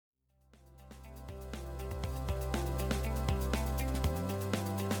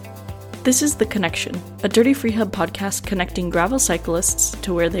This is The Connection, a Dirty Free Hub podcast connecting gravel cyclists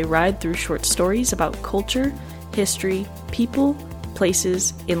to where they ride through short stories about culture, history, people,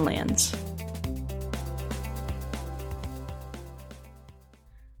 places, and lands.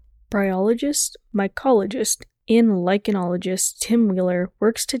 Bryologist, mycologist, and lichenologist Tim Wheeler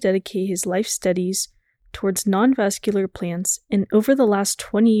works to dedicate his life studies towards non-vascular plants, and over the last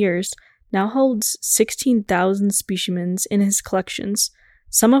 20 years now holds 16,000 specimens in his collections,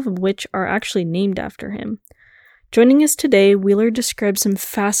 some of which are actually named after him. Joining us today, Wheeler describes some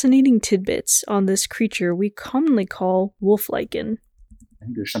fascinating tidbits on this creature we commonly call wolf lichen. I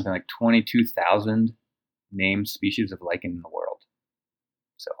think there's something like 22,000 named species of lichen in the world.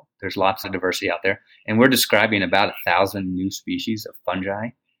 So there's lots of diversity out there. And we're describing about 1,000 new species of fungi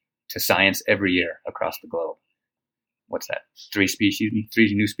to science every year across the globe. What's that? 3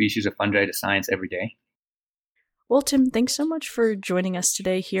 new species of fungi to science every day. Well, Tim, thanks so much for joining us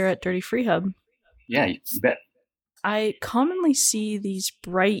today here at Dirty Free Hub. Yeah, you bet. I commonly see these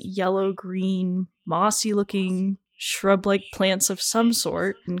bright yellow-green, mossy-looking, shrub-like plants of some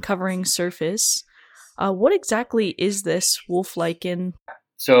sort and covering surface. What exactly is this wolf lichen?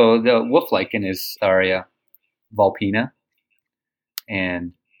 So the wolf lichen is Letharia Vulpina,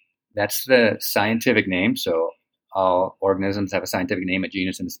 and that's the scientific name. So all organisms have a scientific name, a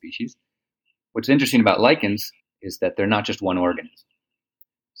genus, and a species. What's interesting about lichens is that they're not just one organism.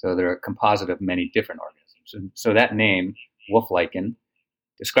 So they're a composite of many different organisms. And so that name, wolf lichen,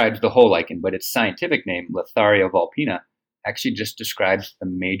 describes the whole lichen, but its scientific name, Letharia Vulpina, actually just describes the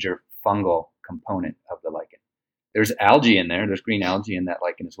major fungal component of the lichen. There's algae in there. There's green algae in that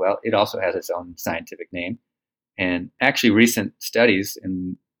lichen as well. It also has its own scientific name. And actually recent studies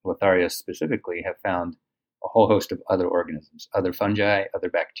in Letharia specifically have found a whole host of other organisms, other fungi,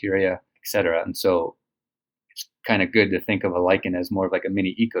 other bacteria, etc. And so it's kind of good to think of a lichen as more of like a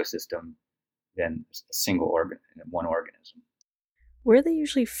mini ecosystem than a single one organism. Where are they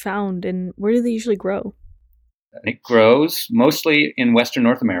usually found and where do they usually grow? And it grows mostly in Western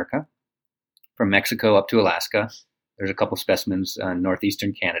North America, from Mexico up to Alaska. There's a couple specimens in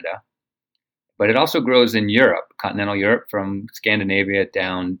northeastern Canada. But it also grows in Europe, continental Europe, from Scandinavia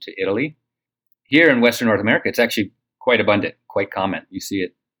down to Italy. Here in Western North America, it's actually quite abundant, quite common. You see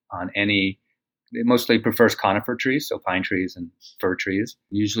it on it mostly prefers conifer trees, so pine trees and fir trees,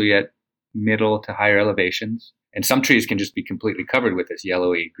 usually at middle to higher elevations. And some trees can just be completely covered with this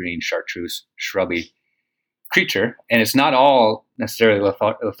yellowy, green, chartreuse, shrubby creature. And it's not all necessarily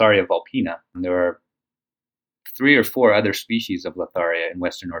Letharia vulpina. There are 3 or 4 other species of Letharia in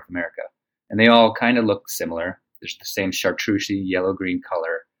Western North America. And they all kind of look similar. There's the same chartreusey, yellow-green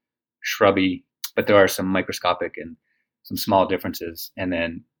color, shrubby, but there are some microscopic and some small differences. And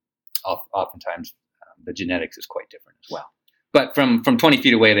then oftentimes the genetics is quite different as well. But from 20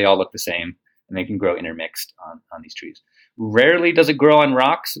 feet away, they all look the same, and they can grow intermixed on these trees. Rarely does it grow on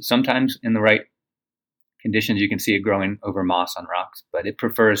rocks. Sometimes in the right conditions, you can see it growing over moss on rocks, but it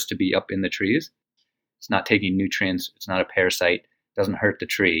prefers to be up in the trees. It's not taking nutrients. It's not a parasite. It doesn't hurt the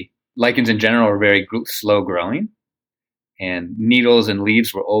tree. Lichens in general are very slow growing, and needles and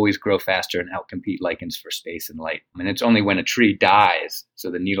leaves will always grow faster and outcompete lichens for space and light. And it's only when a tree dies,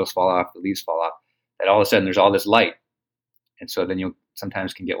 so the needles fall off, the leaves fall off, that all of a sudden there's all this light. And so then you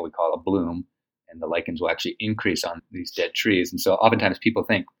sometimes can get what we call a bloom, and the lichens will actually increase on these dead trees. And so oftentimes people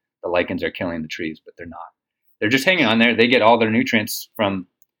think the lichens are killing the trees, but they're not. They're just hanging on there. They get all their nutrients from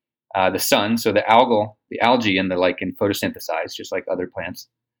the sun. So the algae in the lichen photosynthesize, just like other plants,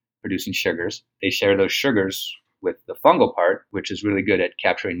 producing sugars. They share those sugars with the fungal part, which is really good at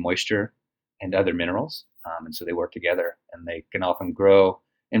capturing moisture and other minerals. And so they work together, and they can often grow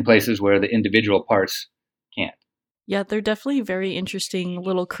in places where the individual parts can't. Yeah, they're definitely very interesting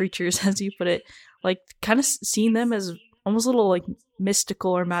little creatures, as you put it. Like, kind of seeing them as almost a little like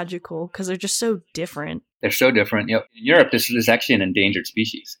mystical or magical because they're just so different. They're so different. In Europe, this is actually an endangered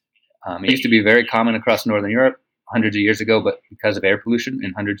species. It used to be very common across Northern Europe hundreds of years ago, but because of air pollution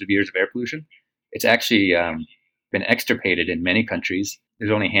and hundreds of years of air pollution, it's actually been extirpated in many countries.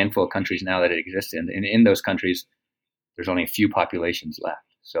 There's only a handful of countries now that it exists in. And in those countries, there's only a few populations left.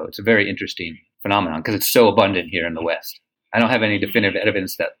 So it's a very interesting phenomenon because it's so abundant here in the West. I don't have any definitive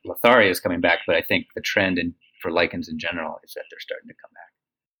evidence that Letharia is coming back, but I think the trend for lichens in general is that they're starting to come back.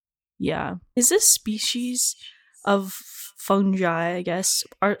 Yeah. Is this species of fungi, I guess,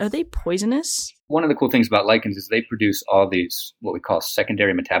 are they poisonous? One of the cool things about lichens is they produce all these, what we call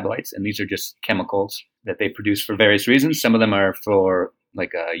secondary metabolites. And these are just chemicals that they produce for various reasons. Some of them are for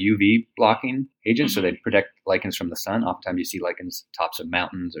like a UV blocking agent, so they protect lichens from the sun. Oftentimes you see lichens tops of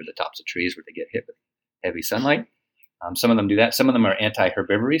mountains or the tops of trees where they get hit with heavy sunlight. Some of them do that. Some of them are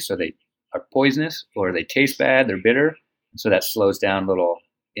anti-herbivory, so they are poisonous or they taste bad, they're bitter. So that slows down little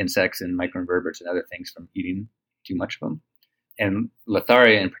insects and microinvertebrates and other things from eating too much of them. And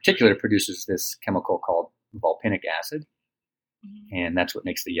Letharia in particular produces this chemical called vulpinic acid, and that's what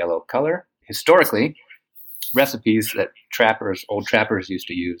makes the yellow color. Historically, recipes that old trappers used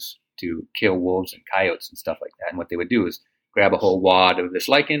to use to kill wolves and coyotes and stuff like that. And what they would do is grab a whole wad of this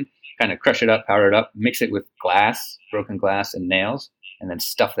lichen, kind of crush it up, powder it up, mix it with glass, broken glass and nails, and then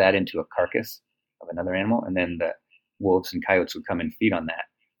stuff that into a carcass of another animal. And then the wolves and coyotes would come and feed on that,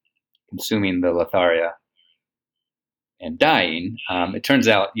 consuming the Letharia and dying. It turns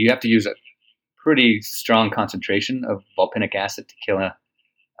out you have to use a pretty strong concentration of vulpinic acid to kill a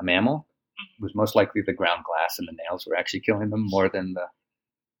mammal. It was most likely the ground glass and the nails were actually killing them more than the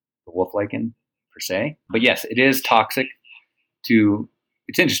wolf lichen per se. But yes, it is toxic to.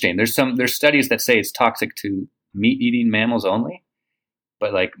 It's interesting. There's studies that say it's toxic to meat-eating mammals only,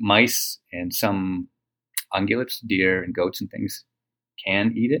 but like mice and some ungulates, deer and goats and things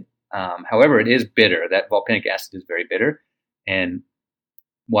can eat it. However, it is bitter. That vulpinic acid is very bitter. And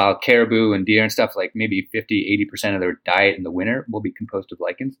while caribou and deer and stuff, like maybe 50-80% of their diet in the winter will be composed of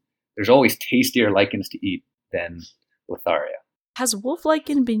lichens, there's always tastier lichens to eat than Letharia. Has wolf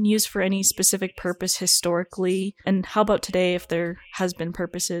lichen been used for any specific purpose historically? And how about today if there has been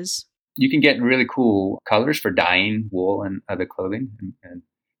purposes? You can get really cool colors for dyeing wool and other clothing and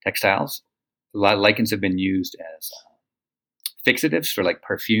textiles. A lot of lichens have been used as fixatives for like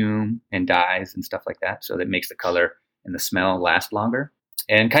perfume and dyes and stuff like that. So that makes the color and the smell last longer.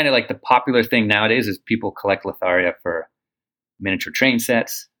 And kind of like the popular thing nowadays is people collect Letharia for miniature train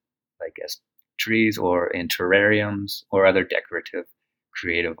sets, like as trees or in terrariums or other decorative,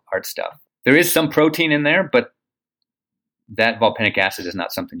 creative art stuff. There is some protein in there, but that vulpinic acid is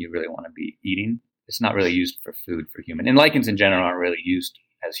not something you really want to be eating. It's not really used for food for human. And lichens in general aren't really used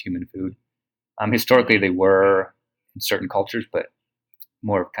as human food. Historically, they were in certain cultures, but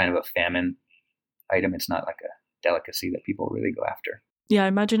more of kind of a famine item. It's not like a delicacy that people really go after. Yeah, I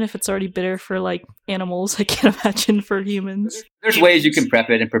imagine if it's already bitter for like animals, I can't imagine for humans. There's ways you can prep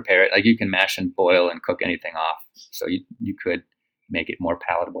it and prepare it. Like you can mash and boil and cook anything off. So you could make it more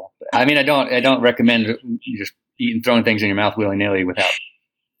palatable. But, I mean, I don't recommend you just eating, throwing things in your mouth willy-nilly without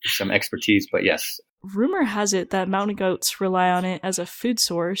some expertise. But yes. Rumor has it that mountain goats rely on it as a food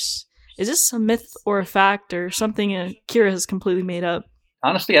source. Is this a myth or a fact or something Kira has completely made up?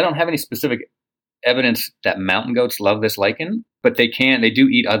 Honestly, I don't have any specific evidence that mountain goats love this lichen, but they do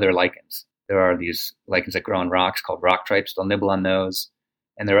eat other lichens. There are these lichens that grow on rocks called rock tripes. They'll nibble on those.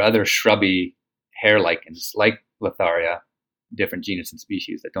 And there are other shrubby hair lichens like Letharia, different genus and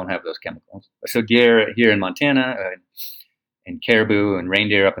species that don't have those chemicals. So deer here in Montana and caribou and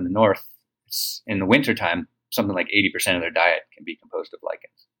reindeer up in the north, in the wintertime, something like 80% of their diet can be composed of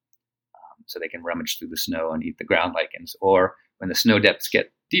lichens. So they can rummage through the snow and eat the ground lichens. Or when the snow depths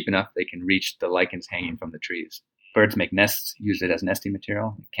get deep enough, they can reach the lichens hanging from the trees. Birds make nests, use it as nesting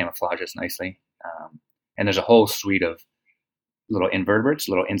material, it camouflages nicely. And there's a whole suite of little invertebrates,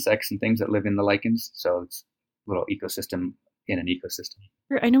 little insects and things that live in the lichens. So it's a little ecosystem in an ecosystem.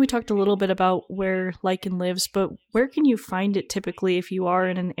 I know we talked a little bit about where lichen lives, but where can you find it typically if you are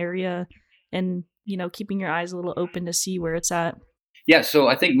in an area and, keeping your eyes a little open to see where it's at? Yeah, so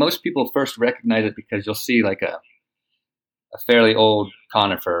I think most people first recognize it because you'll see like a fairly old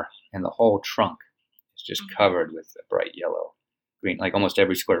conifer and the whole trunk is just covered with a bright yellow green, like almost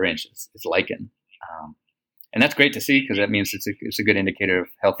every square inch is lichen. And that's great to see because that means it's a good indicator of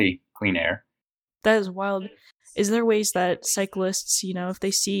healthy, clean air. That is wild. Is there ways that cyclists, if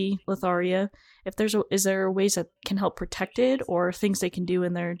they see Letharia, is there ways that can help protect it or things they can do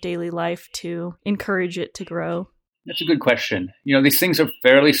in their daily life to encourage it to grow? That's a good question. These things are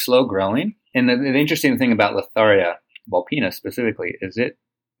fairly slow growing. And the interesting thing about Letharia Vulpina specifically is it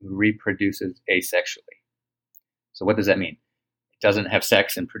reproduces asexually. So what does that mean? It doesn't have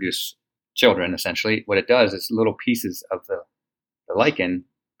sex and produce children, essentially. What it does is little pieces of the lichen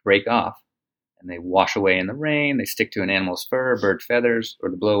break off and they wash away in the rain. They stick to an animal's fur, bird feathers,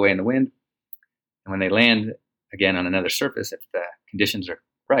 or they blow away in the wind. And when they land again on another surface, if the conditions are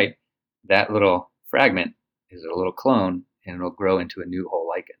right, that little fragment is a little clone and it'll grow into a new whole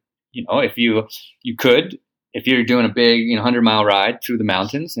lichen. If you're doing a big 100-mile ride through the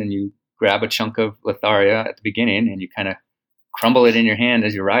mountains and you grab a chunk of Letharia at the beginning and you kind of crumble it in your hand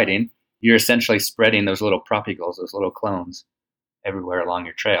as you're riding, you're essentially spreading those little propagules, those little clones everywhere along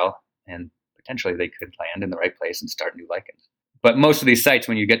your trail, and potentially they could land in the right place and start new lichens. But most of these sites,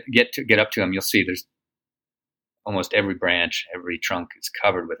 when you get up to them, you'll see there's almost every branch, every trunk is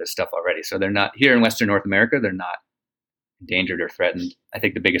covered with this stuff already. So they're not here in Western North America. They're not endangered or threatened. I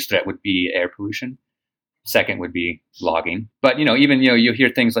think the biggest threat would be air pollution. Second would be logging. But, even, you hear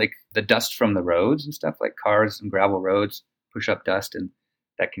things like the dust from the roads and stuff, like cars and gravel roads push up dust, and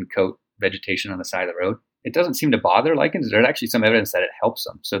that can coat vegetation on the side of the road. It doesn't seem to bother lichens. There's actually some evidence that it helps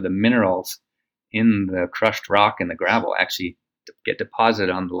them. So the minerals in the crushed rock and the gravel actually get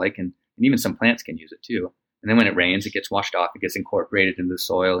deposited on the lichen, and even some plants can use it too. And then when it rains, it gets washed off. It gets incorporated into the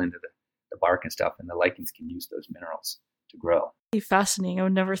soil, into the bark and stuff, and the lichens can use those minerals to grow. Fascinating. I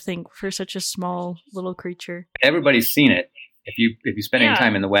would never think for such a small little creature. Everybody's seen it. If you spend any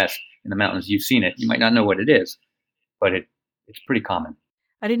time in the West, in the mountains, you've seen it. You might not know what it is, but it's pretty common.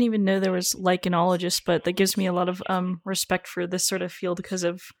 I didn't even know there was lichenologists, but that gives me a lot of respect for this sort of field because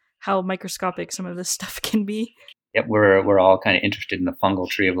of how microscopic some of this stuff can be. Yep, we're all kind of interested in the fungal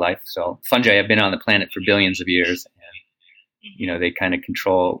tree of life. So fungi have been on the planet for billions of years, and they kind of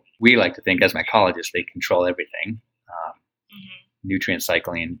control. We like to think, as mycologists, they control everything, nutrient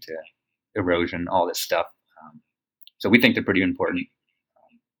cycling to erosion, all this stuff. So we think they're pretty important,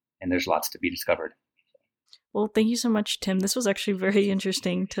 and there's lots to be discovered. Well, thank you so much, Tim. This was actually very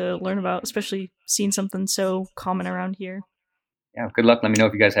interesting to learn about, especially seeing something so common around here. Yeah, good luck. Let me know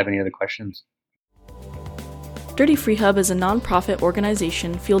if you guys have any other questions. Dirty Free Hub is a non-profit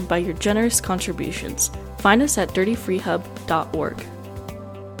organization fueled by your generous contributions. Find us at dirtyfreehub.org.